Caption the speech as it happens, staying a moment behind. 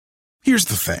Here's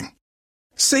the thing.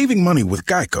 Saving money with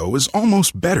Geico is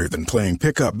almost better than playing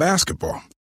pickup basketball.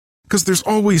 Because there's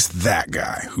always that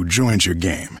guy who joins your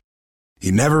game. He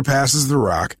never passes the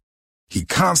rock, he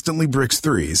constantly bricks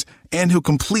threes, and he'll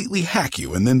completely hack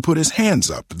you and then put his hands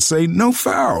up and say, "No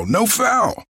foul, no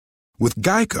foul." With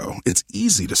Geico, it's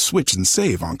easy to switch and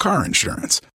save on car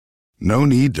insurance. No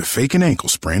need to fake an ankle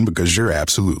sprain because you're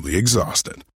absolutely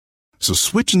exhausted. So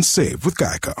switch and save with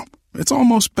Geico. It's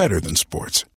almost better than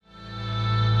sports.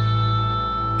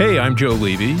 Hey, I'm Joe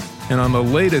Levy, and on the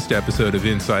latest episode of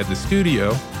Inside the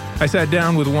Studio, I sat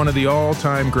down with one of the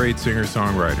all-time great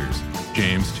singer-songwriters,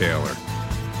 James Taylor.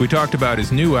 We talked about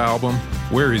his new album,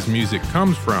 where his music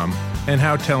comes from, and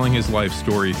how telling his life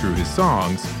story through his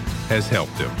songs has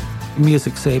helped him.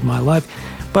 Music saved my life,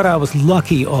 but I was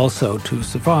lucky also to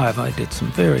survive. I did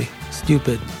some very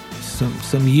stupid,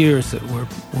 some years that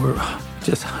were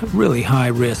just really high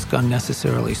risk,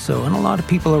 unnecessarily so, and a lot of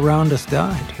people around us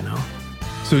died, you know.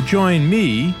 So join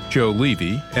me, Joe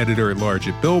Levy, editor-at-large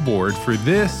at Billboard, for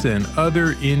this and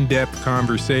other in-depth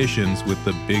conversations with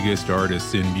the biggest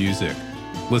artists in music.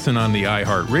 Listen on the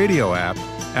iHeartRadio app,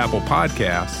 Apple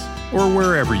Podcasts, or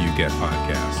wherever you get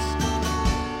podcasts.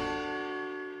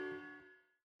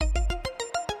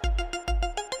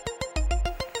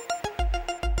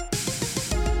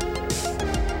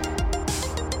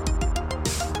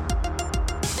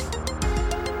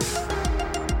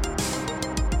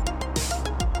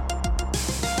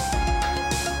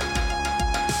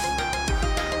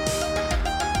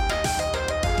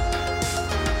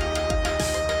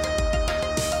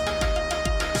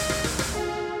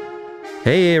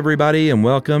 Hey everybody, and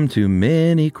welcome to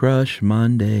Mini Crush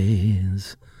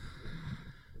Mondays.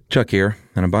 Chuck here,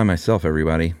 and I'm by myself,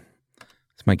 everybody.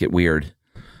 This might get weird.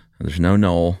 There's no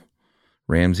Noel.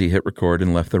 Ramsey hit record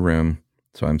and left the room,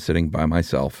 so I'm sitting by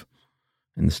myself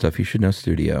in the Stuff You Should Know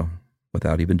studio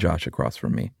without even Josh across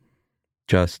from me.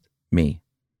 Just me.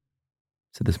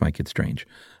 So this might get strange.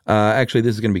 Actually,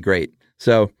 this is going to be great.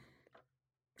 So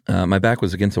my back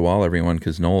was against the wall, everyone,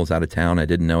 because Noel is out of town. I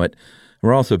didn't know it.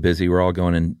 We're all so busy. We're all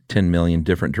going in 10 million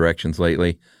different directions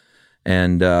lately.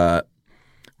 And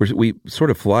we sort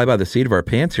of fly by the seat of our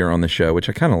pants here on the show, which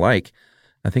I kind of like.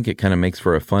 I think it kind of makes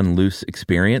for a fun, loose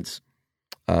experience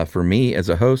for me as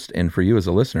a host and for you as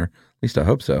a listener. At least I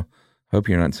hope so. Hope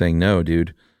you're not saying, "No,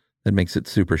 dude, that makes it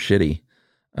super shitty.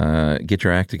 Get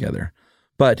your act together."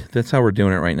 But that's how we're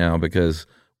doing it right now because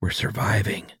we're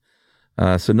surviving.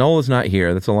 So Noel is not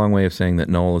here. That's a long way of saying that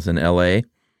Noel is in L.A.,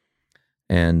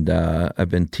 and I've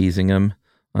been teasing him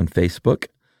on Facebook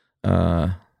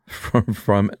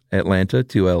from Atlanta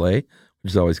to LA,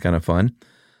 which is always kind of fun.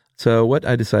 So what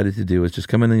I decided to do is just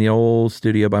come in the old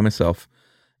studio by myself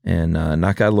and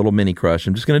knock out a little mini crush.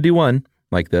 I'm just going to do one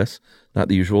like this, not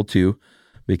the usual two,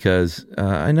 because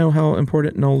I know how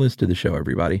important Noel is to the show,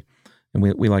 everybody. And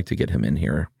we like to get him in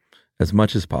here as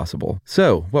much as possible.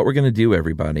 So what we're going to do,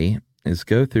 everybody, is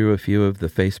go through a few of the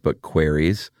Facebook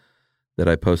queries that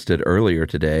I posted earlier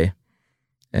today,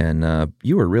 and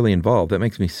you were really involved. That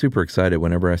makes me super excited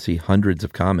whenever I see hundreds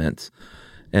of comments.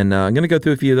 And I'm going to go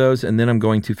through a few of those, and then I'm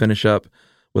going to finish up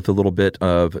with a little bit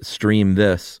of Stream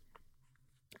This,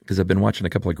 because I've been watching a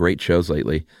couple of great shows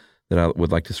lately that I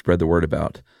would like to spread the word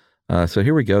about. So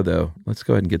here we go, though. Let's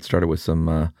go ahead and get started with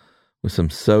some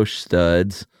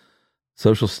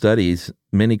social studies,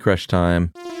 mini crush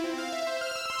time.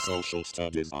 Social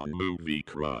studies on Movie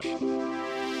Crush.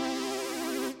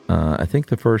 I think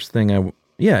the first thing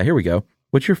here we go.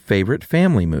 What's your favorite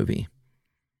family movie?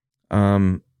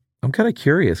 I'm kind of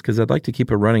curious because I'd like to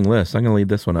keep a running list. I'm going to leave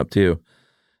this one up too.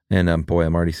 And boy,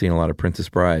 I'm already seeing a lot of Princess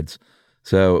Brides.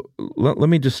 So let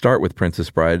me just start with Princess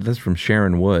Bride. That's from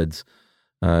Sharon Woods.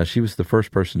 She was the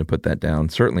first person to put that down.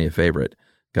 Certainly a favorite.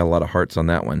 Got a lot of hearts on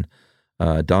that one.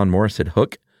 Don Morris said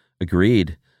Hook.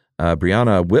 Agreed.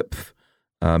 Brianna Whipf.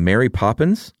 Mary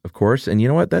Poppins, of course. And you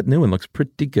know what? That new one looks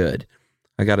pretty good.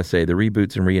 I got to say, the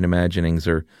reboots and reimaginings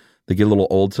they get a little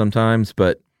old sometimes,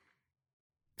 but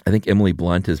I think Emily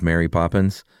Blunt as Mary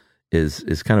Poppins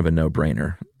is kind of a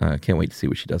no-brainer. Can't wait to see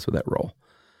what she does with that role.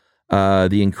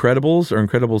 The Incredibles, or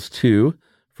Incredibles 2,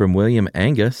 from William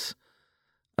Angus.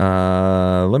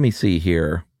 Let me see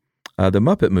here. The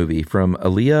Muppet Movie from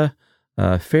Aaliyah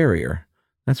Ferrier.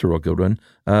 That's a real good one.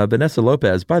 Vanessa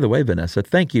Lopez. By the way, Vanessa,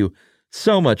 thank you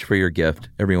so much for your gift,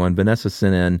 everyone. Vanessa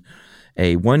sent in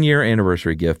a 1-year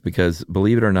anniversary gift because,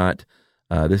 believe it or not,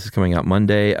 this is coming out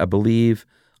Monday. I believe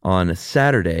on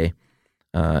Saturday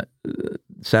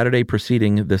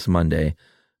preceding this Monday,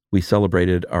 we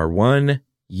celebrated our 1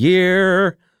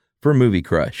 year for Movie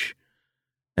Crush.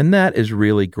 And that is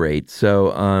really great.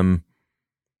 So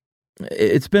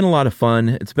it's been a lot of fun.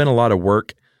 It's been a lot of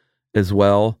work as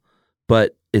well,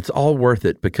 but it's all worth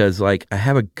it because like I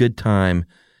have a good time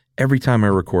every time I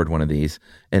record one of these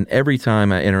and every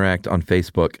time I interact on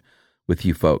Facebook with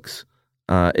you folks.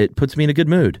 It puts me in a good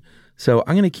mood. So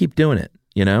I'm going to keep doing it.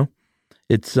 You know,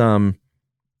 it's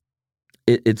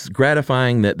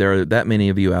gratifying that there are that many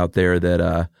of you out there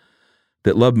that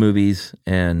love movies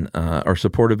and are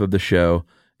supportive of the show.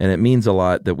 And it means a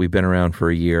lot that we've been around for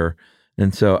a year.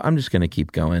 And so I'm just going to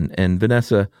keep going. And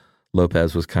Vanessa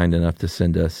Lopez was kind enough to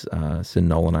send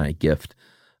Noel and I a gift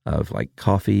of like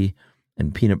coffee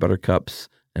and peanut butter cups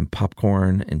and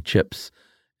popcorn and chips.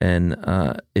 And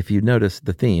if you notice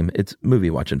the theme, it's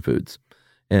movie watching foods.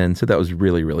 And so that was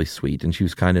really, really sweet. And she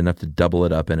was kind enough to double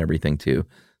it up and everything too.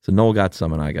 So Noel got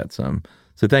some and I got some.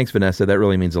 So thanks, Vanessa. That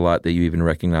really means a lot that you even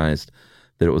recognized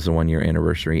that it was a 1-year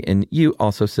anniversary. And you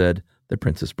also said The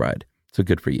Princess Bride. So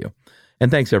good for you. And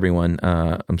thanks, everyone.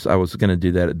 I was going to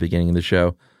do that at the beginning of the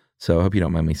show. So I hope you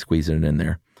don't mind me squeezing it in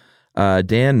there.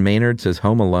 Dan Maynard says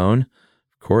Home Alone.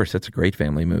 Of course, that's a great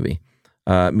family movie.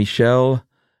 Michelle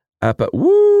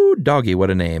woo, doggy,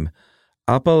 what a name.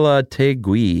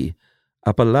 Apalategui.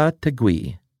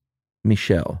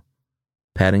 Michelle.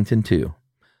 Paddington 2.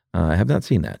 I have not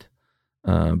seen that.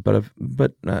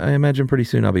 But I imagine pretty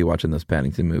soon I'll be watching those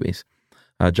Paddington movies.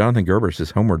 Jonathan Gerber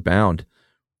says Homeward Bound.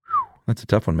 Whew, that's a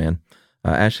tough one, man.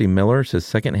 Ashley Miller says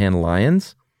Secondhand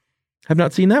Lions. Have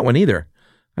not seen that one either.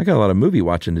 I got a lot of movie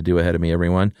watching to do ahead of me,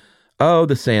 everyone. Oh,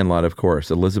 The Sandlot, of course.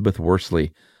 Elizabeth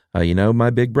Worsley. My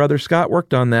big brother Scott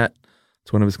worked on that.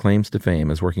 It's one of his claims to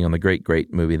fame, is working on the great,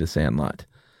 great movie, The Sandlot.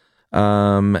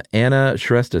 Anna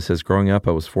Shrestha says, growing up,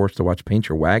 I was forced to watch Paint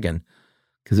Your Wagon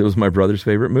because it was my brother's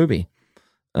favorite movie.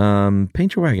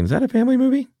 Paint Your Wagon, is that a family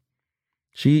movie?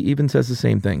 She even says the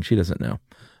same thing. She doesn't know.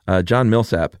 John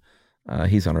Millsap,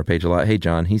 he's on our page a lot. Hey,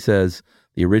 John, he says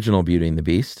the original Beauty and the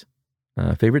Beast,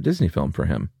 favorite Disney film for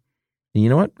him. And you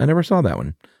know what? I never saw that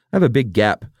one. I have a big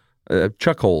gap.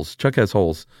 Chuck holes. Chuck has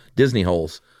holes. Disney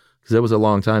holes. Because there was a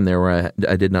long time there where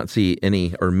I did not see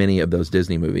any or many of those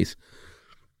Disney movies.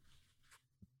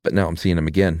 But now I'm seeing them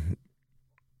again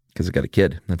because I got a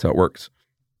kid. That's how it works.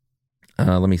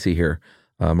 Let me see here.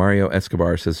 Mario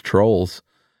Escobar says Trolls.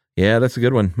 Yeah, that's a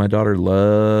good one. My daughter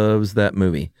loves that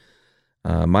movie.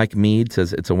 Mike Mead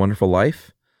says It's a Wonderful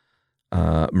Life.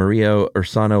 Maria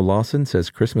Ursano Lawson says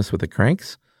Christmas with the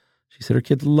Cranks. She said her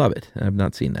kids love it. I have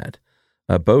not seen that.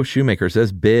 Bo Shoemaker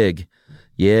says Big.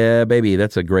 Yeah, baby,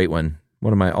 that's a great one.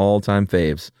 One of my all-time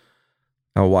faves.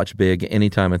 I'll watch Big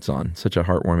anytime it's on. Such a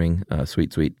heartwarming,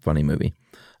 sweet, sweet, funny movie.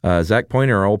 Zach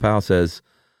Pointer, our old pal, says,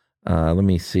 let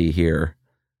me see here.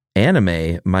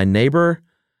 Anime, My Neighbor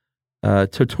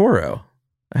Totoro.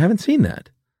 I haven't seen that.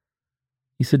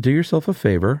 He said, do yourself a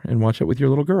favor and watch it with your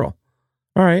little girl.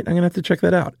 All right, I'm going to have to check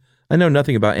that out. I know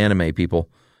nothing about anime, people.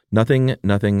 Nothing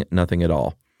at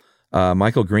all.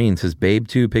 Michael Green says, Babe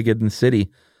 2, Pig in the City.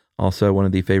 Also one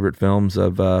of the favorite films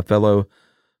of fellow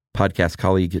podcast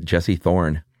colleague Jesse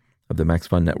Thorne of the Max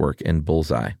Fun Network and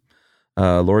Bullseye.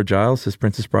 Laura Giles says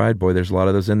Princess Bride. Boy, there's a lot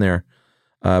of those in there.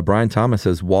 Brian Thomas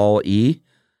says Wall-E.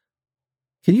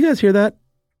 Can you guys hear that?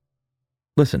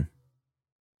 Listen.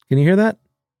 Can you hear that?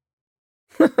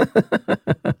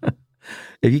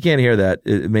 If you can't hear that,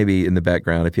 maybe in the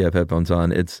background, if you have headphones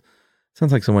on, it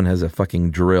sounds like someone has a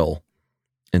fucking drill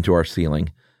into our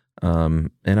ceiling.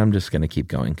 And I'm just going to keep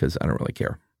going because I don't really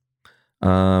care.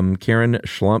 Karen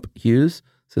Schlump Hughes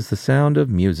says The Sound of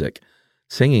Music.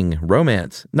 Singing,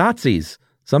 romance, Nazis,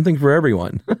 something for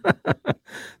everyone.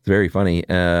 It's very funny.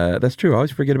 That's true. I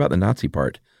always forget about the Nazi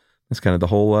part. That's kind of the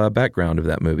whole background of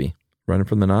that movie, running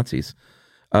from the Nazis.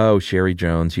 Oh, Sherry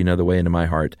Jones, you know the way into my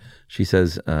heart. She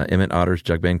says Emmett Otter's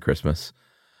Jug Band Christmas.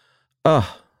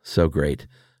 Oh, so great.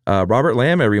 Robert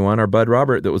Lamb, everyone, our bud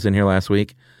Robert that was in here last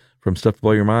week from Stuff to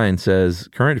Blow Your Mind, says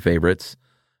current favorites,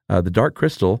 The Dark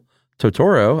Crystal,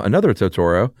 Totoro, another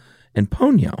Totoro, and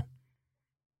Ponyo.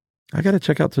 I got to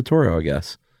check out Totoro, I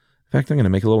guess. In fact, I'm going to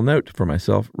make a little note for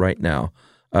myself right now.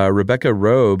 Rebecca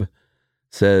Robe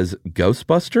says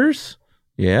Ghostbusters?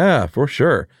 Yeah, for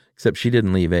sure. Except she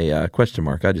didn't leave a question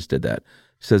mark. I just did that.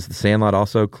 She says The Sandlot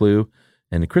also, Clue,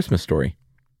 and A Christmas Story.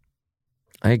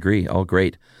 I agree. All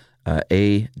great.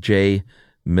 A.J.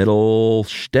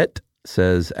 Mittelstedt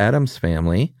says Addams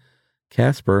Family,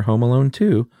 Casper, Home Alone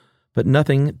 2, but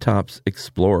nothing tops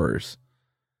Explorers.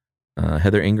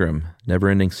 Heather Ingram,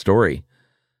 Neverending Story.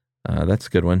 That's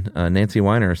a good one. Nancy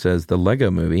Weiner says The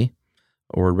Lego Movie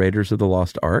or Raiders of the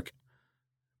Lost Ark.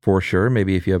 For sure.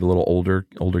 Maybe if you have a little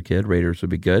older kid, Raiders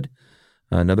would be good.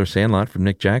 Another Sandlot from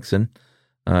Nick Jackson.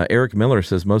 Eric Miller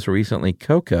says most recently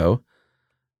Coco.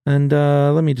 And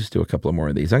let me just do a couple of more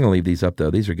of these. I'm going to leave these up,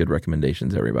 though. These are good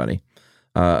recommendations, everybody.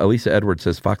 Elisa Edwards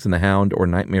says Fox and the Hound or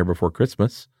Nightmare Before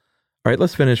Christmas. All right,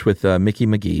 let's finish with Mickey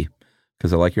McGee,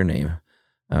 because I like your name.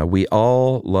 We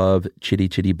all love Chitty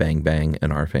Chitty Bang Bang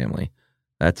in our family.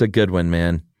 That's a good one,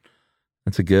 man.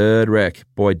 That's a good rec.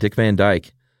 Boy, Dick Van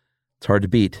Dyke. It's hard to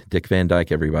beat Dick Van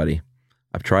Dyke, everybody.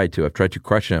 I've tried to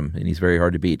crush him, and he's very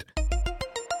hard to beat.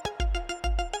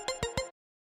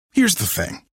 Here's the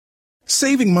thing.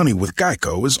 Saving money with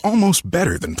Geico is almost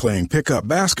better than playing pickup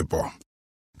basketball.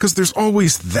 Because there's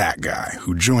always that guy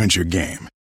who joins your game.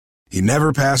 He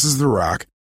never passes the rock,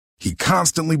 he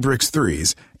constantly bricks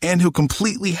threes, and he'll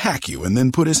completely hack you and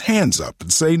then put his hands up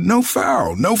and say, "No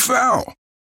foul, no foul."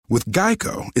 With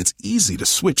Geico, it's easy to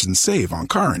switch and save on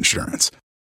car insurance.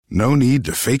 No need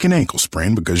to fake an ankle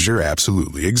sprain because you're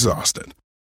absolutely exhausted.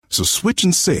 So switch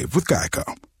and save with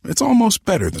Geico. It's almost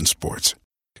better than sports.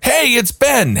 Hey, it's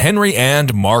Ben, Henry,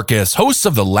 and Marcus, hosts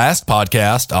of the Last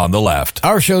Podcast on the Left.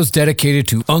 Our show's dedicated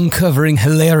to uncovering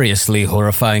hilariously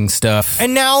horrifying stuff.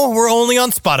 And now we're only on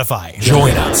Spotify.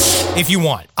 Join us. If you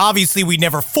want. Obviously, we'd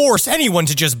never force anyone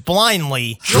to just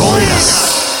blindly Join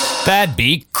us. That'd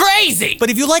be crazy! But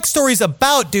if you like stories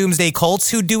about doomsday cults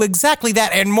who do exactly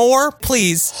that and more,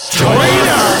 please join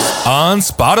us on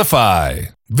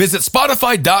Spotify. Visit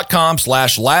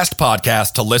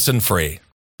spotify.com/lastpodcast to listen free.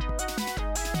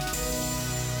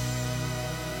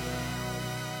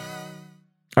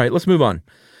 All right, let's move on.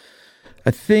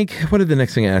 I think, what did the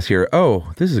next thing I ask here?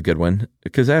 Oh, this is a good one,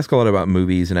 because I ask a lot about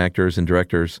movies and actors and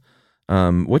directors.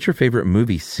 What's your favorite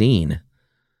movie scene?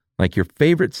 Like your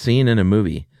favorite scene in a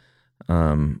movie,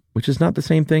 which is not the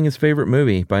same thing as favorite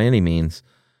movie by any means,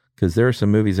 because there are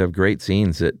some movies that have great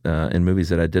scenes that in movies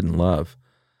that I didn't love.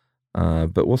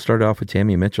 But we'll start off with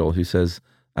Tammy Mitchell, who says,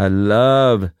 I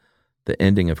love the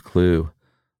ending of Clue.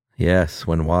 Yes,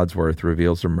 when Wadsworth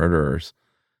reveals the murderers.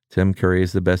 Tim Curry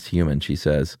is the best human, she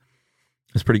says.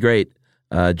 It's pretty great.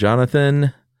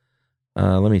 Jonathan,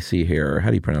 let me see here. How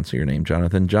do you pronounce your name,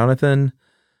 Jonathan? Jonathan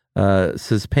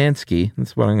Szymanski,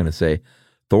 that's what I'm going to say.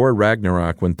 Thor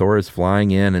Ragnarok, when Thor is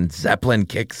flying in and Zeppelin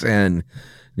kicks in and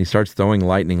he starts throwing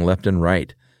lightning left and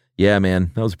right. Yeah,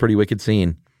 man, that was a pretty wicked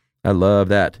scene. I love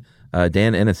that.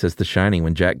 Dan Ennis says The Shining,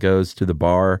 when Jack goes to the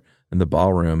bar in the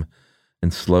ballroom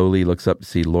and slowly looks up to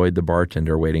see Lloyd the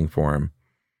bartender waiting for him.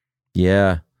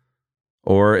 Yeah.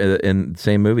 Or in the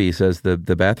same movie, he says the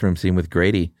bathroom scene with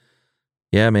Grady.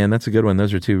 Yeah, man, that's a good one.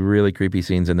 Those are two really creepy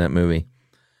scenes in that movie.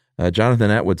 Jonathan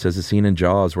Atwood says the scene in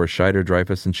Jaws where Scheider,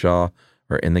 Dreyfuss, and Shaw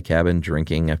are in the cabin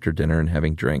drinking after dinner and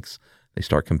having drinks. They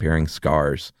start comparing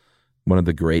scars. One of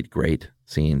the great, great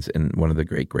scenes in one of the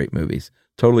great, great movies.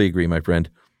 Totally agree, my friend.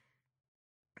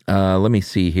 Let me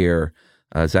see here.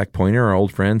 Zach Pointer, our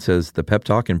old friend, says the pep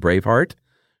talk in Braveheart.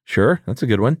 Sure, that's a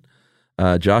good one.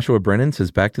 Joshua Brennan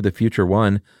says Back to the Future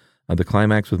 1, the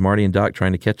climax with Marty and Doc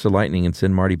trying to catch the lightning and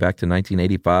send Marty back to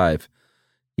 1985.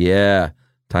 Yeah,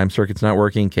 time circuit's not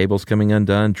working, cable's coming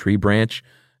undone, tree branch,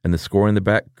 and the score in the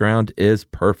background is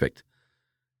perfect.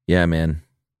 Yeah, man,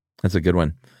 that's a good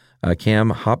one.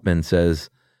 Cam Hopman says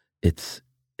it's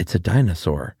a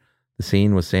dinosaur. The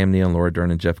scene with Sam Neill, Laura Dern,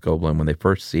 and Jeff Goldblum when they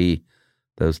first see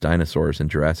those dinosaurs in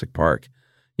Jurassic Park.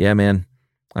 Yeah, man,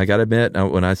 I got to admit,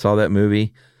 when I saw that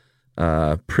movie,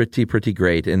 pretty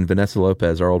great. And Vanessa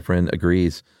Lopez, our old friend,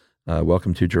 agrees.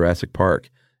 Welcome to Jurassic Park.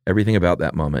 Everything about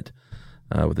that moment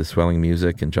with the swelling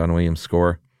music and John Williams'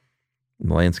 score,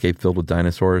 and the landscape filled with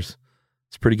dinosaurs.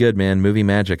 It's pretty good, man. Movie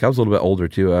magic. I was a little bit older,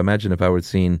 too. I imagine if I would have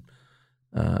seen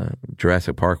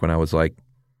Jurassic Park when I was like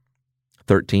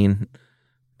 13,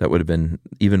 that would have been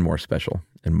even more special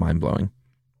and mind-blowing.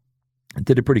 I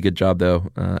did a pretty good job, though,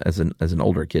 as an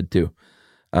older kid, too.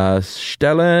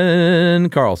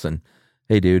 Stellan Carlson.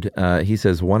 Hey, dude. He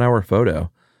says, 1 hour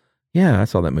photo. Yeah, I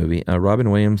saw that movie. Robin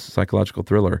Williams' psychological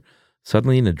thriller.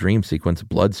 Suddenly in a dream sequence,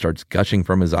 blood starts gushing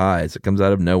from his eyes. It comes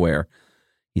out of nowhere.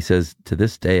 He says, to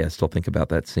this day, I still think about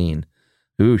that scene.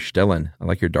 Ooh, Stellan, I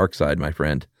like your dark side, my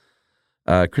friend.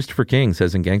 Christopher King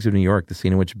says, in Gangs of New York, the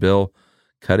scene in which Bill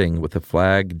Cutting, with a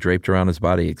flag draped around his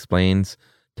body, explains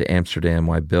to Amsterdam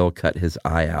why Bill cut his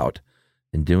eye out.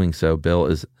 In doing so, Bill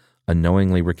is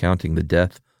unknowingly recounting the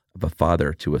death of a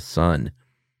father to a son.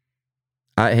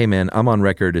 Hey, man, I'm on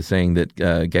record as saying that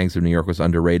Gangs of New York was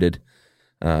underrated.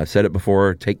 I've said it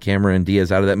before. Take Cameron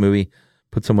Diaz out of that movie,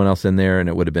 put someone else in there, and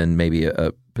it would have been maybe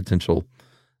a potential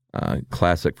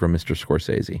classic from Mr.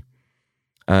 Scorsese.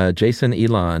 Jason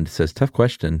Eland says, tough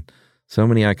question. So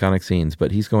many iconic scenes,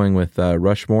 but he's going with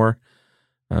Rushmore,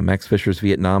 Max Fisher's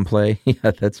Vietnam play.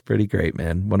 Yeah, that's pretty great,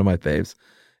 man. One of my faves.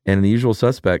 And The Usual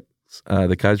Suspects,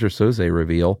 the Kaiser Soze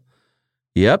reveal.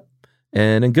 Yep.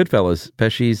 And in Goodfellas,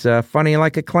 Pesci's funny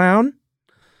like a clown.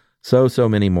 So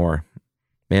many more.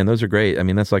 Man, those are great. I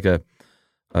mean, that's like a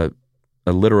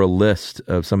literal list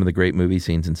of some of the great movie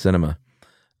scenes in cinema.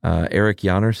 Eric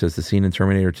Yanner says the scene in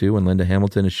Terminator 2 when Linda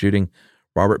Hamilton is shooting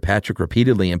Robert Patrick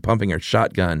repeatedly and pumping her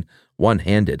shotgun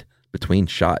one-handed between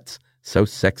shots. So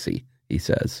sexy, he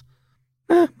says.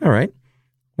 All right.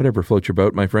 Whatever floats your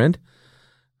boat, my friend.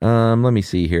 Let me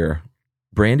see here.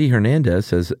 Brandy Hernandez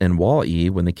says in Wall-E,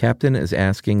 when the captain is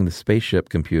asking the spaceship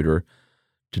computer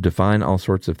to define all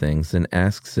sorts of things and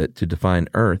asks it to define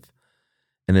Earth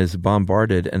and is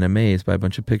bombarded and amazed by a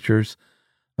bunch of pictures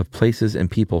of places and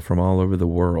people from all over the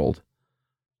world.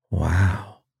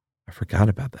 Wow. I forgot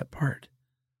about that part.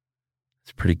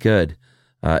 It's pretty good.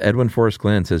 Edwin Forrest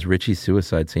Glenn says Richie's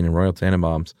suicide scene in Royal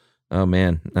Tenenbaums. Oh,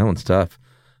 man, that one's tough.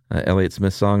 Elliott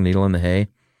Smith's song, Needle in the Hay.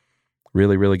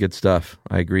 Really, really good stuff.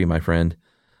 I agree, my friend.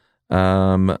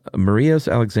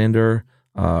 Marios Alexander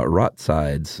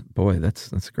Rotsides. Boy,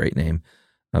 that's a great name.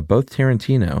 Both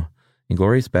Tarantino.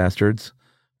 Inglourious Bastards,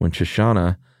 when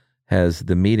Shoshana has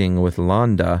the meeting with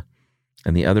Londa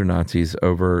and the other Nazis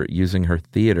over using her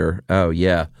theater. Oh,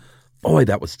 yeah. Boy,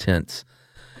 that was tense.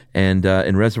 And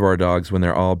in Reservoir Dogs, when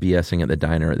they're all BSing at the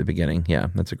diner at the beginning. Yeah,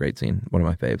 that's a great scene. One of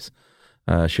my faves.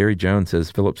 Sherry Jones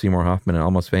says, Philip Seymour Hoffman and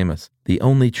Almost Famous. The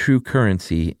only true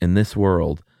currency in this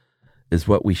world is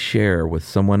what we share with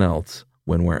someone else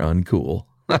when we're uncool.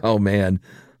 Oh, man.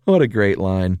 What a great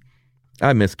line.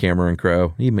 I miss Cameron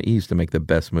Crowe. He used to make the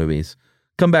best movies.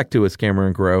 Come back to us,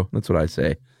 Cameron Crowe. That's what I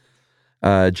say.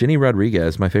 Jenny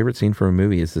Rodriguez, my favorite scene from a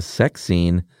movie is the sex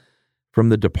scene from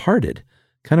The Departed.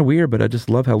 Kind of weird, but I just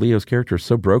love how Leo's character is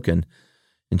so broken,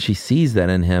 and she sees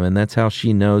that in him, and that's how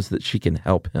she knows that she can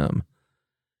help him.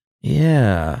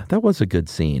 Yeah, that was a good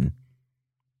scene.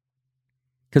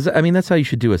 Because, I mean, that's how you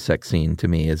should do a sex scene to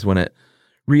me, is when it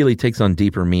really takes on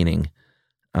deeper meaning,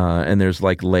 and there's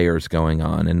like layers going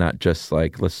on, and not just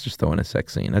like, let's just throw in a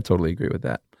sex scene. I totally agree with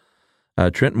that.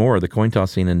 Trent Moore, the coin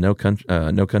toss scene in No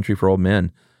Country for Old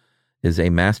Men is a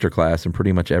masterclass in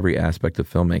pretty much every aspect of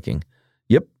filmmaking.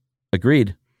 Yep,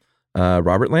 agreed.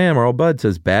 Robert Lamb, our old bud,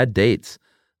 says Bad Dates.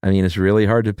 I mean, it's really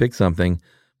hard to pick something,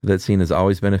 but that scene has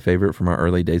always been a favorite from our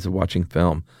early days of watching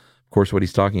film. Of course, what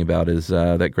he's talking about is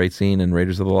that great scene in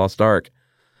Raiders of the Lost Ark.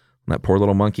 When that poor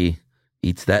little monkey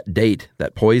eats that date,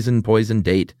 that poison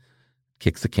date,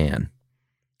 kicks the can.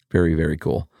 Very, very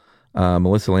cool.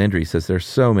 Melissa Landry says there's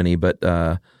so many, but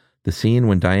the scene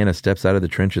when Diana steps out of the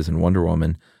trenches in Wonder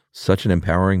Woman, such an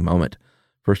empowering moment.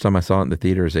 First time I saw it in the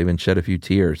theaters, I even shed a few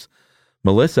tears.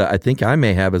 Melissa, I think I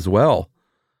may have as well.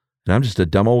 And I'm just a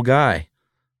dumb old guy.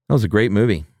 That was a great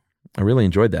movie. I really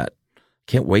enjoyed that.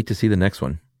 Can't wait to see the next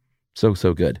one. So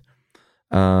good.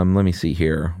 Let me see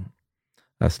here.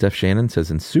 Steph Shannon says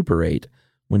in Super 8,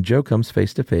 when Joe comes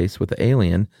face to face with the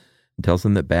alien and tells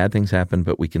them that bad things happen,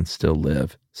 but we can still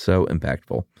live. So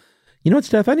impactful. You know what,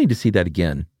 Steph? I need to see that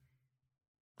again.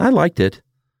 I liked it,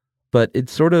 but it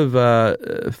sort of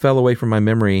fell away from my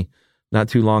memory not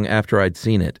too long after I'd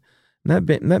seen it. And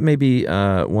that may be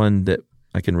one that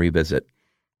I can revisit.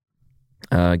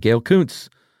 Gail Kuntz,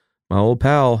 my old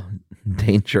pal,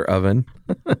 Danger Oven.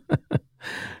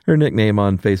 Her nickname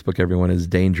on Facebook, everyone, is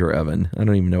Danger Oven. I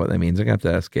don't even know what that means. I'm going to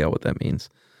have to ask Gail what that means.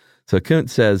 So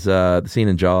Kuntz says, the scene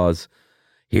in Jaws,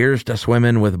 here's to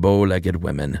swimming with bow-legged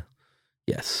women.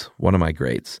 Yes, one of my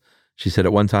greats. She said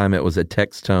at one time it was a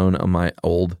text tone on my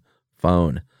old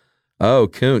phone. Oh,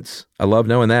 Kuntz, I love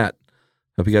knowing that.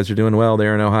 Hope you guys are doing well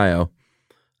there in Ohio.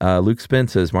 Luke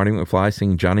Spence says, Marty McFly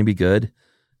singing Johnny Be Good,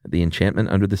 the Enchantment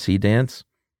Under the Sea dance.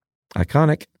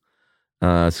 Iconic.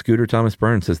 Scooter Thomas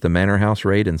Burns says the Manor House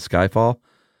raid in Skyfall.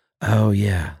 Oh,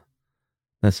 yeah.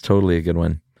 That's totally a good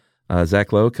one.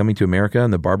 Zach Lowe, Coming to America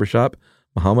in the Barbershop.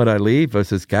 Muhammad Ali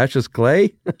versus Cassius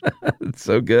Clay. It's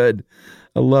so good.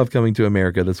 I love Coming to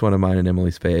America. That's one of mine and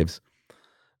Emily's faves.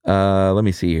 Let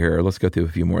me see here. Let's go through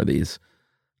a few more of these.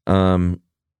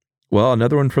 Well,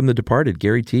 another one from The Departed.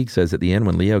 Gary Teague says at the end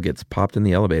when Leo gets popped in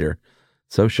the elevator.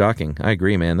 So shocking. I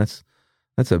agree, man. That's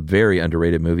a very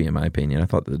underrated movie in my opinion. I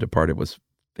thought The Departed was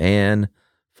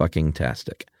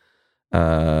fan-fucking-tastic.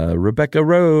 Rebecca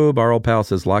Robe, our old pal,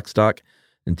 says Lock, Stock,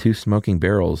 and Two Smoking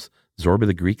Barrels, Zorba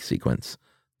the Greek sequence.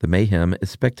 The mayhem is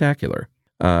spectacular.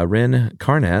 Ren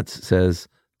Karnatz says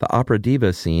the opera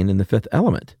diva scene in The Fifth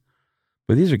Element.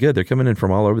 But these are good. They're coming in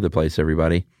from all over the place,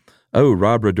 everybody. Oh,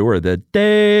 Rob Rador, the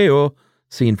Deo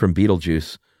scene from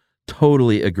Beetlejuice.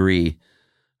 Totally agree.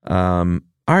 All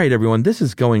right, everyone, this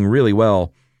is going really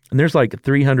well. And there's like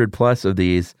 300 plus of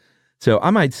these. So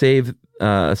I might save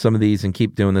some of these and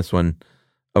keep doing this one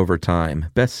over time.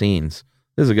 Best scenes.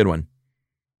 This is a good one.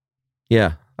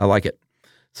 Yeah, I like it.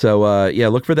 So, yeah,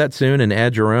 look for that soon and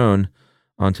add your own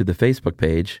onto the Facebook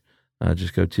page.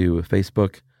 Just go to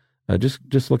Facebook.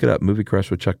 Just look it up, Movie Crush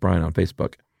with Chuck Bryan on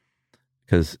Facebook.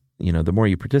 Because, the more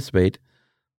you participate,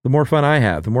 the more fun I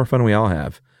have, the more fun we all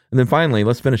have. And then finally,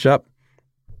 let's finish up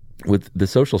with the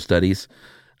social studies.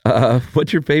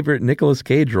 What's your favorite Nicolas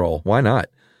Cage role? Why not?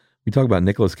 We talk about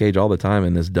Nicolas Cage all the time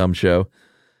in this dumb show.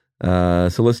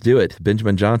 So let's do it.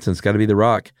 Benjamin Johnson's got to be The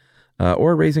Rock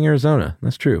or Raising Arizona.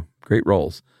 That's true. Great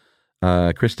roles.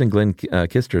 Kristen Glenn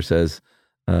Kister says,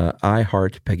 I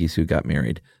heart Peggy Sue Got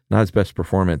Married. Not his best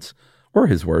performance or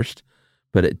his worst,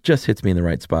 but it just hits me in the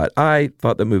right spot. I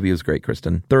thought the movie was great,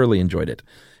 Kristen. Thoroughly enjoyed it.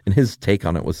 And his take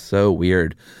on it was so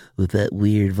weird with that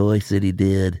weird voice that he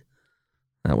did.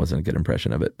 That wasn't a good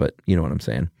impression of it, but you know what I'm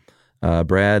saying.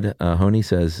 Brad Honey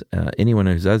says, anyone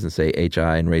who doesn't say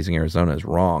HI in Raising Arizona is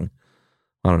wrong.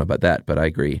 I don't know about that, but I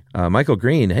agree. Michael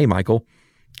Green, hey, Michael.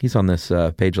 He's on this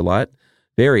page a lot.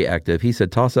 Very active. He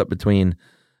said toss up between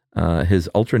his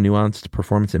ultra-nuanced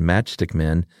performance in Matchstick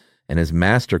Men and his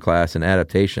masterclass in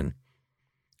adaptation.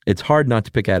 It's hard not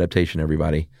to pick adaptation,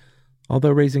 everybody.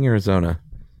 Although Raising Arizona,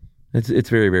 it's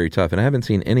very, very tough. And I haven't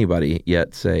seen anybody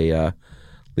yet say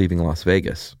Leaving Las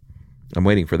Vegas. I'm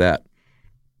waiting for that.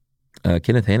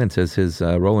 Kenneth Hannon says his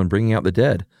role in Bringing Out the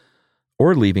Dead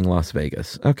or Leaving Las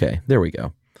Vegas. Okay, there we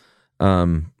go.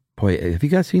 Boy, have you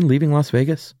guys seen Leaving Las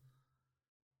Vegas?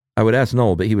 I would ask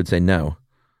Noel, but he would say no.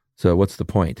 So what's the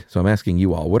point? So I'm asking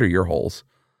you all, what are your holes?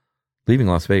 Leaving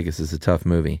Las Vegas is a tough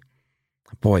movie.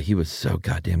 Boy, he was so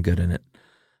goddamn good in it.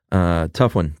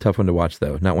 Tough one to watch,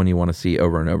 though. Not one you want to see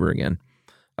over and over again.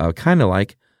 Kind of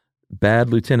like Bad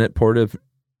Lieutenant Port of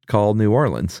Call New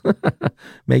Orleans.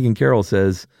 Megan Carroll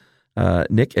says,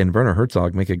 Nick and Werner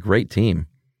Herzog make a great team.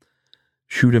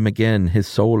 Shoot him again. His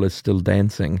soul is still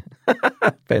dancing.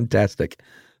 Fantastic.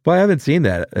 But I haven't seen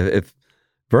that. If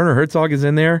Werner Herzog is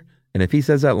in there, and if he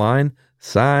says that line,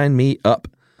 sign me up.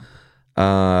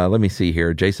 Let me see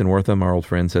here. Jason Wortham, our old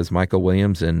friend, says Michael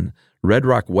Williams in Red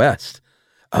Rock West.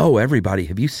 Oh, everybody,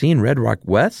 have you seen Red Rock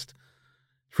West?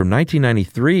 From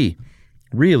 1993.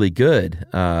 Really good.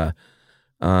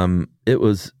 It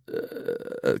was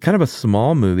kind of a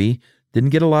small movie.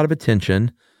 Didn't get a lot of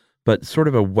attention, but sort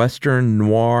of a Western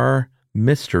noir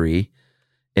mystery,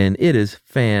 and it is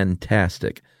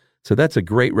fantastic. So that's a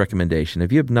great recommendation.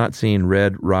 If you have not seen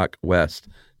Red Rock West,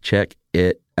 check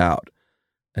it out.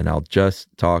 And I'll just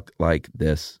talk like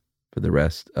this for the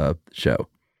rest of the show.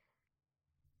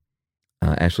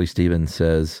 Ashley Stevens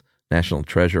says, National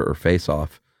Treasure or Face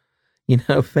Off.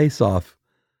 Face Off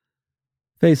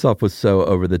was so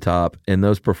over the top, and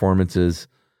those performances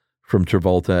from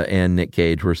Travolta and Nick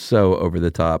Cage were so over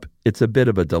the top. It's a bit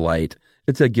of a delight.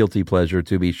 It's a guilty pleasure,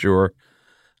 to be sure.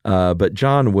 But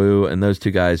John Woo and those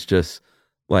two guys just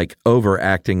like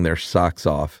overacting their socks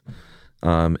off.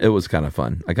 It was kind of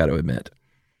fun, I got to admit.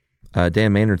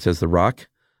 Dan Maynard says The Rock,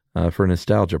 for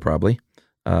nostalgia probably.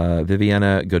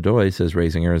 Viviana Godoy says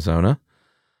Raising Arizona.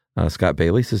 Scott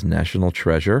Bailey says National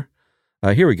Treasure.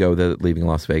 Here we go, the Leaving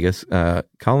Las Vegas.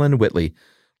 Colin Whitley,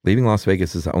 Leaving Las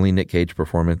Vegas is the only Nick Cage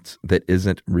performance that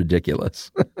isn't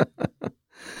ridiculous.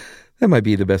 That might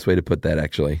be the best way to put that,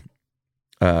 actually.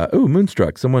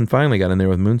 Moonstruck. Someone finally got in there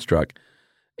with Moonstruck.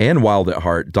 And Wild at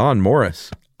Heart. Don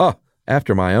Morris. Oh,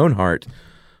 after my own heart.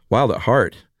 Wild at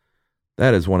Heart.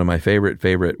 That is one of my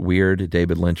favorite weird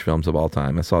David Lynch films of all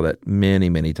time. I saw that many,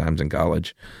 many times in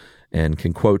college and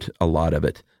can quote a lot of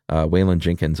it. Waylon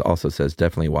Jenkins also says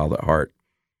definitely Wild at Heart.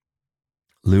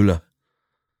 Lula.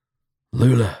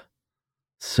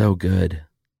 So good.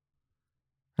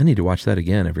 I need to watch that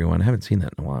again, everyone. I haven't seen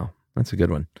that in a while. That's a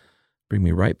good one. Bring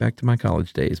me right back to my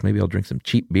college days. Maybe I'll drink some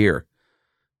cheap beer,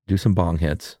 do some bong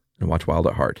hits, and watch Wild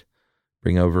at Heart.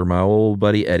 Bring over my old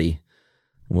buddy Eddie,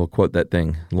 and we'll quote that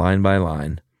thing line by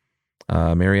line.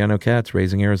 Mariano Katz,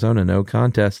 Raising Arizona, no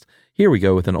contest. Here we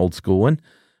go with an old school one.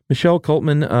 Michelle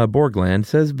Coltman Borgland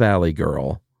says Valley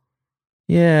Girl.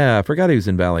 Yeah, I forgot he was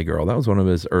in Valley Girl. That was one of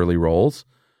his early roles.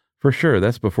 For sure,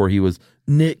 that's before he was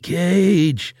Nick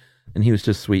Cage. And he was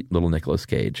just sweet little Nicolas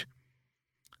Cage.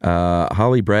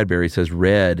 Holly Bradbury says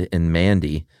Red and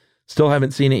Mandy. Still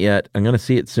haven't seen it yet. I'm going to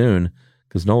see it soon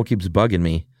because Noel keeps bugging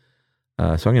me.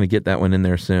 So I'm going to get that one in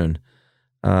there soon.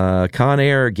 Con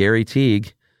Air, Gary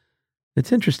Teague.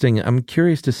 It's interesting. I'm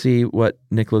curious to see what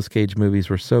Nicolas Cage movies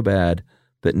were so bad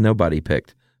that nobody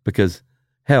picked. Because,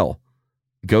 hell,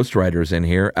 Ghost Rider's in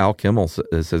here. Al Kimmel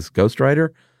says Ghost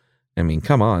Rider. I mean,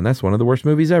 come on. That's one of the worst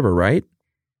movies ever, right?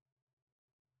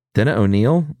 Denna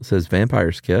O'Neill says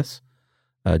Vampire's Kiss.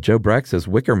 Joe Breck says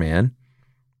Wicker Man.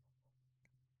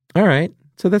 All right.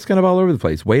 So that's kind of all over the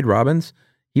place. Wade Robbins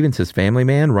even says Family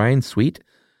Man. Ryan Sweet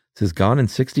says Gone in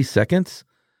 60 Seconds.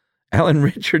 Alan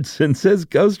Richardson says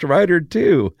Ghost Rider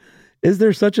 2. Is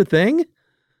there such a thing?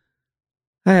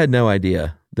 I had no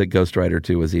idea that Ghost Rider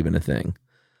 2 was even a thing.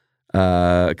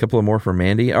 A couple of more for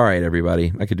Mandy. All right,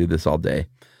 everybody. I could do this all day.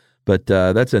 But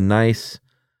that's a nice...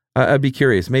 I'd be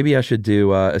curious. Maybe I should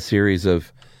do a series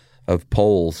of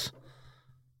polls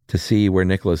to see where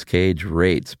Nicolas Cage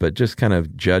rates, but just kind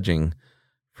of judging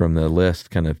from the list,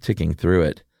 kind of ticking through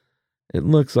it. It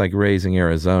looks like Raising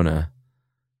Arizona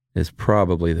is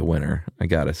probably the winner, I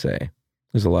gotta say.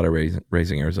 There's a lot of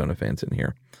Raising Arizona fans in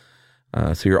here.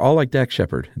 So you're all like Dak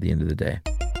Shepard at the end of the day.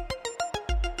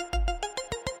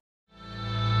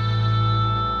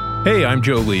 Hey, I'm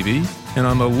Joe Levy, and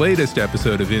on the latest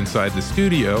episode of Inside the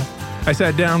Studio, I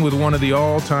sat down with one of the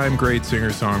all-time great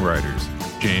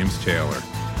singer-songwriters, James Taylor.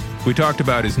 We talked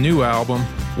about his new album,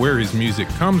 where his music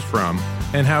comes from,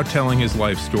 and how telling his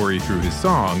life story through his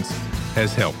songs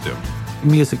has helped him.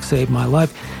 Music saved my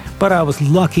life, but I was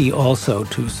lucky also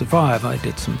to survive. I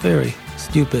did some very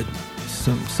stupid,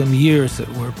 some years that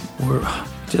were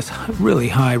just really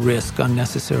high risk,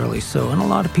 unnecessarily so, and a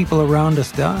lot of people around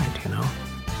us died, you know.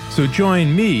 So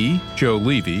join me, Joe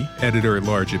Levy,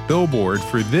 editor-at-large at Billboard,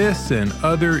 for this and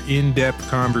other in-depth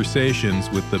conversations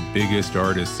with the biggest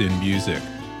artists in music.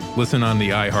 Listen on the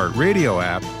iHeartRadio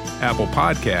app, Apple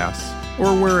Podcasts,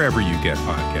 or wherever you get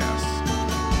podcasts.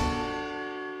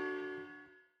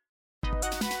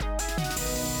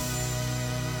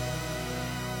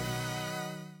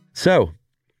 So,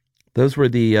 those were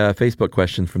the Facebook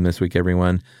questions from this week,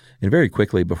 everyone. And very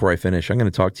quickly, before I finish, I'm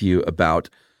going to talk to you about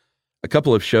a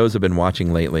couple of shows I've been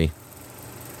watching lately.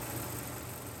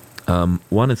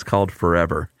 One is called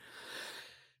Forever,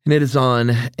 and it is on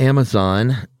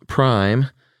Amazon Prime,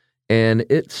 and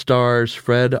it stars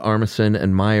Fred Armisen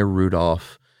and Maya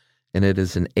Rudolph, and it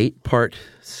is an 8-part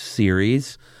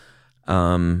series.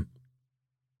 I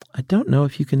don't know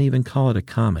if you can even call it a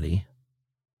comedy,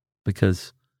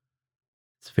 because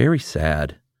it's very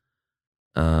sad.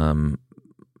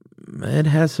 It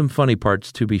has some funny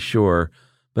parts, to be sure,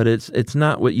 but it's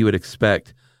not what you would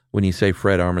expect when you say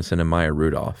Fred Armisen and Maya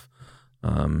Rudolph.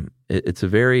 It's a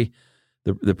very...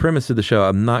 The premise of the show,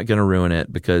 I'm not going to ruin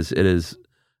it because it is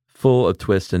full of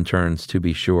twists and turns, to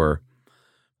be sure.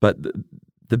 But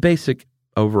the basic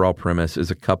overall premise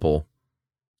is a couple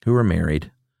who are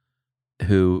married,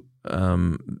 who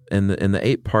in the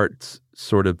 8 parts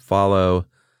sort of follow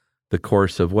the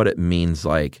course of what it means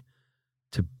like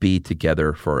to be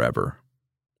together forever,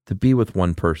 to be with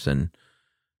one person,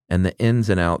 and the ins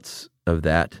and outs of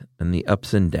that, and the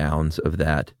ups and downs of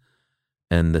that,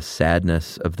 and the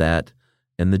sadness of that,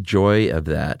 and the joy of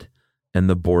that, and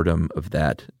the boredom of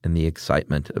that, and the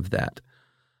excitement of that.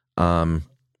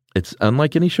 It's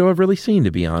unlike any show I've really seen,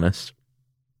 to be honest.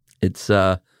 It's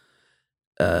has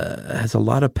a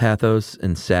lot of pathos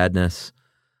and sadness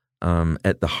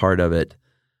at the heart of it,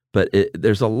 but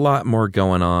there's a lot more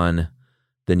going on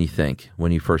than you think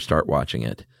when you first start watching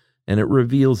it. And it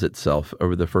reveals itself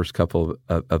over the first couple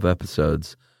of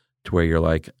episodes to where you're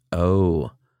like,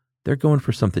 oh, they're going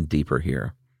for something deeper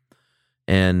here.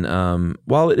 And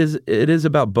while it is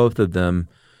about both of them,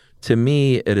 to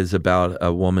me, it is about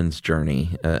a woman's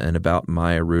journey and about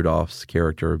Maya Rudolph's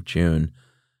character of June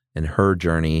and her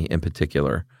journey in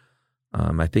particular.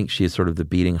 I think she is sort of the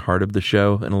beating heart of the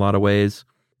show in a lot of ways.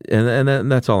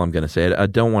 And that's all I'm going to say. I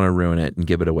don't want to ruin it and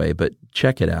give it away, but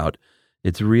check it out.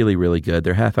 It's really, really good.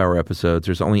 They're half-hour episodes.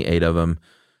 There's only 8 of them.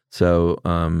 So,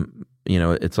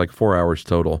 it's like 4 hours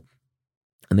total.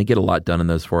 And they get a lot done in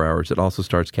those 4 hours. It also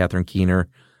stars Catherine Keener.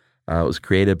 It was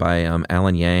created by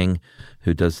Alan Yang,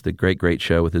 who does the great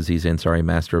show with Aziz Ansari,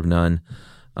 Master of None.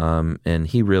 And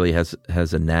he really has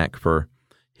a knack for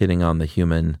hitting on the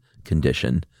human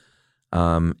condition.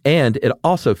 And it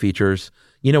also features,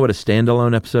 you know what a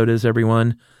standalone episode is,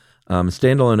 everyone? A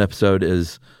standalone episode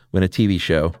is when a TV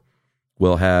show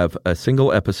will have a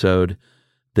single episode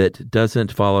that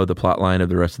doesn't follow the plot line of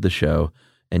the rest of the show,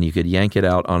 and you could yank it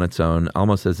out on its own,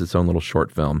 almost as its own little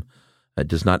short film. It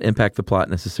does not impact the plot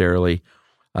necessarily.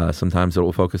 Sometimes it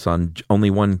will focus on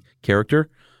only one character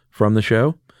from the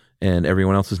show, and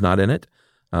everyone else is not in it.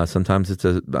 Sometimes it's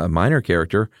a minor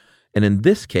character. And in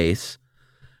this case,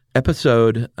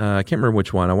 episode, I can't remember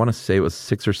which one, I want to say it was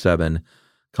 6 or 7,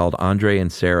 called Andre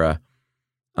and Sarah.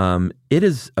 It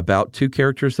is about 2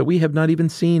 characters that we have not even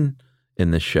seen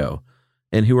in this show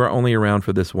and who are only around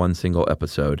for this one single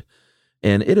episode.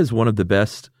 And it is one of the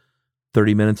best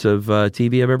 30 minutes of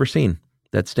TV I've ever seen.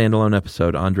 That standalone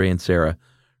episode, Andre and Sarah.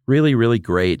 Really, really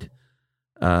great.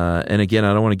 And again,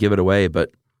 I don't want to give it away,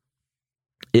 but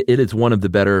it is one of the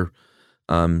better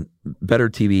better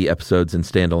TV episodes and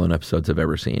standalone episodes I've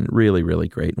ever seen. Really, really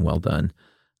great and well done.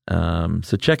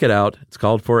 So check it out. It's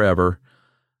called Forever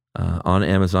on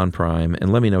Amazon Prime,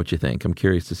 and let me know what you think. I'm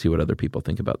curious to see what other people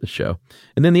think about the show.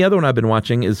 And then the other one I've been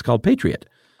watching is called Patriot,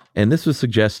 and this was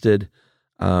suggested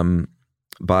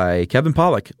by Kevin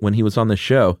Pollak when he was on the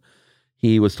show.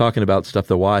 He was talking about stuff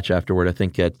to watch afterward. I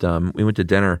think we went to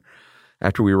dinner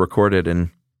after we recorded, and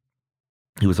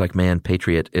he was like, man,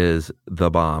 Patriot is the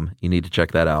bomb. You need to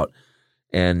check that out.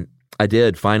 And I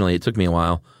did, finally. It took me a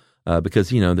while because,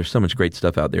 there's so much great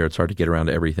stuff out there. It's hard to get around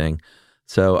to everything.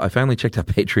 So I finally checked out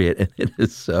Patriot, and it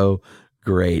is so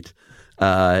great.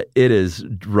 It is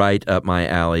right up my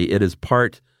alley. It is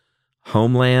part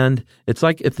Homeland. It's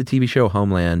like if the TV show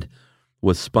Homeland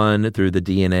was spun through the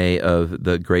DNA of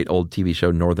the great old TV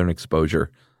show Northern Exposure.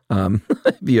 If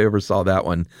you ever saw that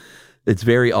one. It's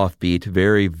very offbeat,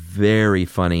 very, very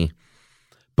funny,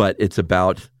 but it's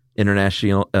about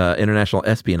international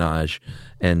espionage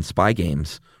and spy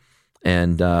games,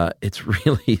 and it's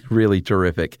really, really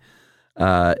terrific.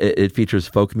 It features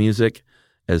folk music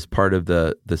as part of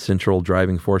the central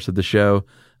driving force of the show.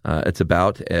 It's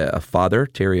about a father,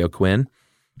 Terry O'Quinn,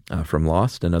 from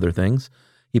Lost and other things.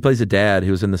 He plays a dad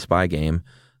who's in the spy game,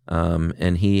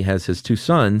 and he has his two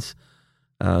sons.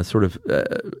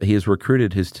 He has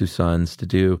recruited his two sons to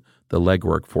do the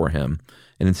legwork for him.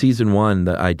 And in season 1,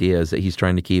 the idea is that he's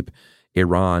trying to keep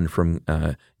Iran from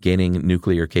gaining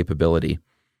nuclear capability.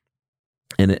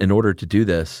 And in order to do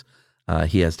this,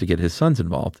 he has to get his sons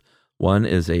involved. One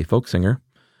is a folk singer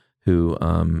who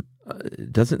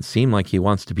doesn't seem like he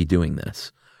wants to be doing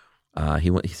this.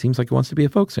 He seems like he wants to be a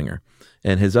folk singer.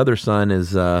 And his other son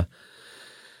is, I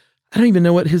don't even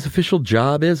know what his official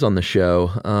job is on the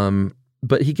show,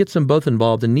 but he gets them both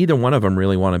involved, and neither one of them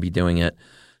really want to be doing it.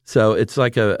 So it's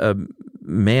like a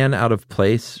man out of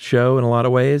place show in a lot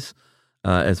of ways,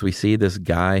 as we see this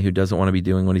guy who doesn't want to be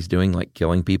doing what he's doing, like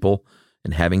killing people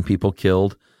and having people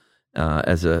killed,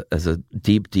 as a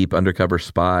deep, deep undercover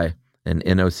spy, an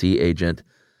NOC agent.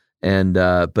 And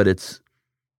but it's,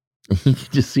 you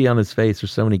can just see on his face,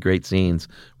 there's so many great scenes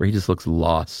where he just looks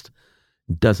lost,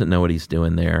 doesn't know what he's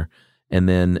doing there. And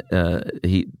then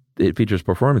it features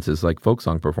performances, like folk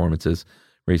song performances,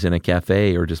 where he's in a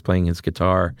cafe or just playing his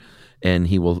guitar, and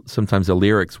sometimes the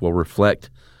lyrics will reflect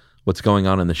what's going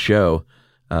on in the show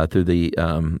through the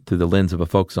lens of a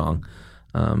folk song,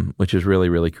 which is really,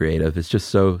 really creative. It's just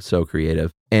so, so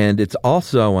creative. And it's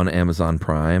also on Amazon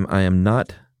Prime. I am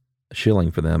not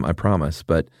shilling for them, I promise,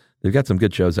 but they've got some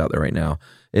good shows out there right now.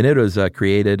 And it was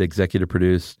created, executive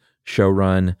produced,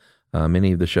 showrun.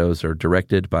 Many of the shows are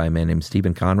directed by a man named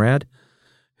Stephen Conrad,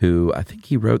 who I think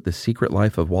he wrote The Secret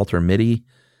Life of Walter Mitty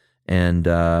and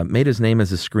made his name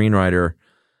as a screenwriter.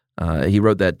 He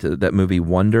wrote that movie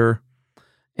Wonder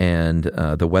and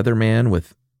The Weatherman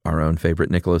with our own favorite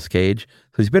Nicolas Cage.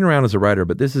 So he's been around as a writer,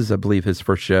 but this is, I believe, his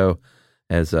first show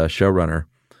as a showrunner.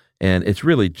 And it's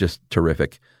really just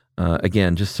terrific.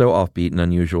 Again, just so offbeat and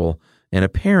unusual. And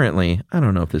apparently, I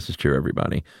don't know if this is true,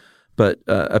 everybody, but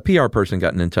a PR person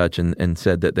got in touch and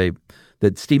said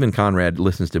that Stephen Conrad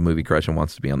listens to Movie Crush and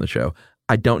wants to be on the show.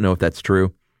 I don't know if that's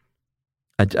true.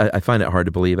 I find it hard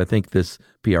to believe. I think this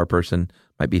PR person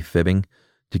might be fibbing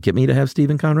to get me to have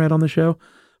Stephen Conrad on the show.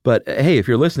 But hey, if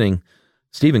you're listening,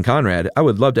 Stephen Conrad, I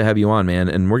would love to have you on, man.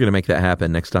 And we're going to make that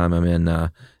happen next time I'm in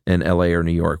LA or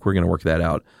New York. We're going to work that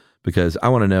out because I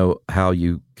want to know how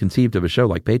you conceived of a show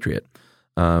like Patriot.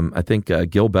 I think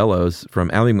Gil Bellows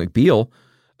from Ally McBeal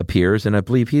appears, and I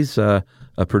believe he's a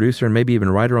producer and maybe even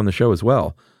a writer on the show as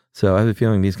well. So I have a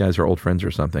feeling these guys are old friends or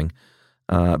something.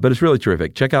 But it's really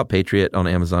terrific. Check out Patriot on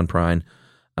Amazon Prime.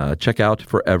 Check out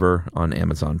Forever on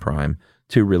Amazon Prime.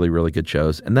 2 really, really good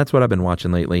shows. And that's what I've been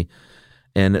watching lately.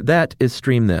 And that is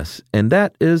Stream This. And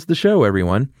that is the show,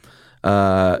 everyone.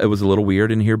 It was a little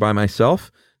weird in here by myself.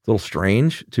 It's a little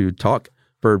strange to talk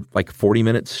for like 40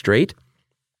 minutes straight.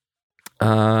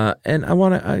 And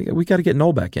we got to get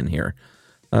Noel back in here.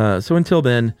 So until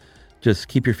then, just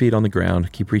keep your feet on the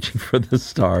ground, keep reaching for the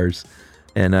stars,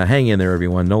 and hang in there,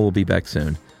 everyone. Noel will be back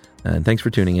soon. And thanks for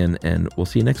tuning in, and we'll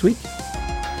see you next week.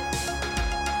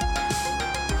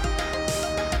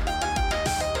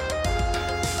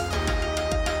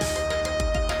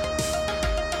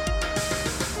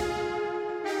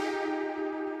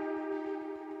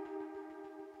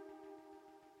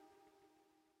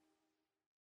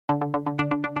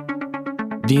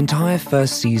 The entire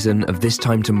first season of This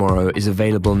Time Tomorrow is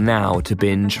available now to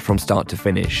binge from start to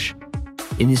finish.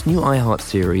 In this new iHeart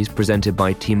series presented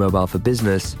by T-Mobile for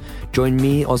Business, join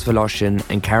me, Oz Voloshin,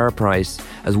 and Kara Price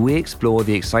as we explore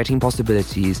the exciting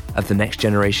possibilities of the next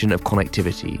generation of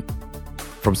connectivity.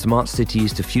 From smart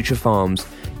cities to future farms,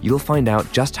 you'll find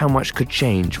out just how much could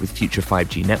change with future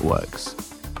 5G networks.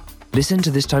 Listen to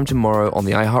This Time Tomorrow on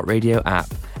the iHeartRadio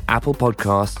app, Apple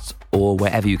Podcasts, or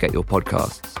wherever you get your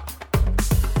podcasts.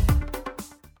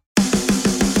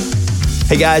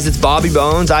 Hey guys, it's Bobby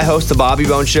Bones. I host the Bobby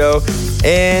Bones Show,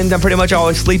 and I'm pretty much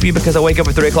always sleepy because I wake up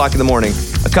at 3 o'clock in the morning.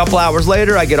 A couple hours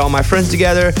later, I get all my friends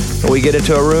together, and we get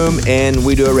into a room, and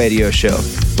we do a radio show.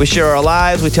 We share our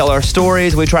lives, we tell our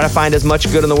stories, we try to find as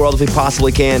much good in the world as we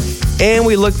possibly can, and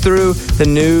we look through the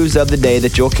news of the day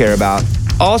that you'll care about.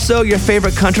 Also, your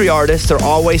favorite country artists are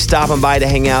always stopping by to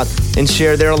hang out and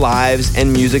share their lives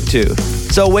and music too.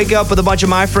 So wake up with a bunch of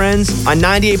my friends on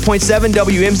 98.7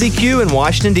 WMZQ in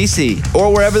Washington, D.C.,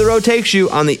 or wherever the road takes you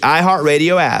on the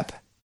iHeartRadio app.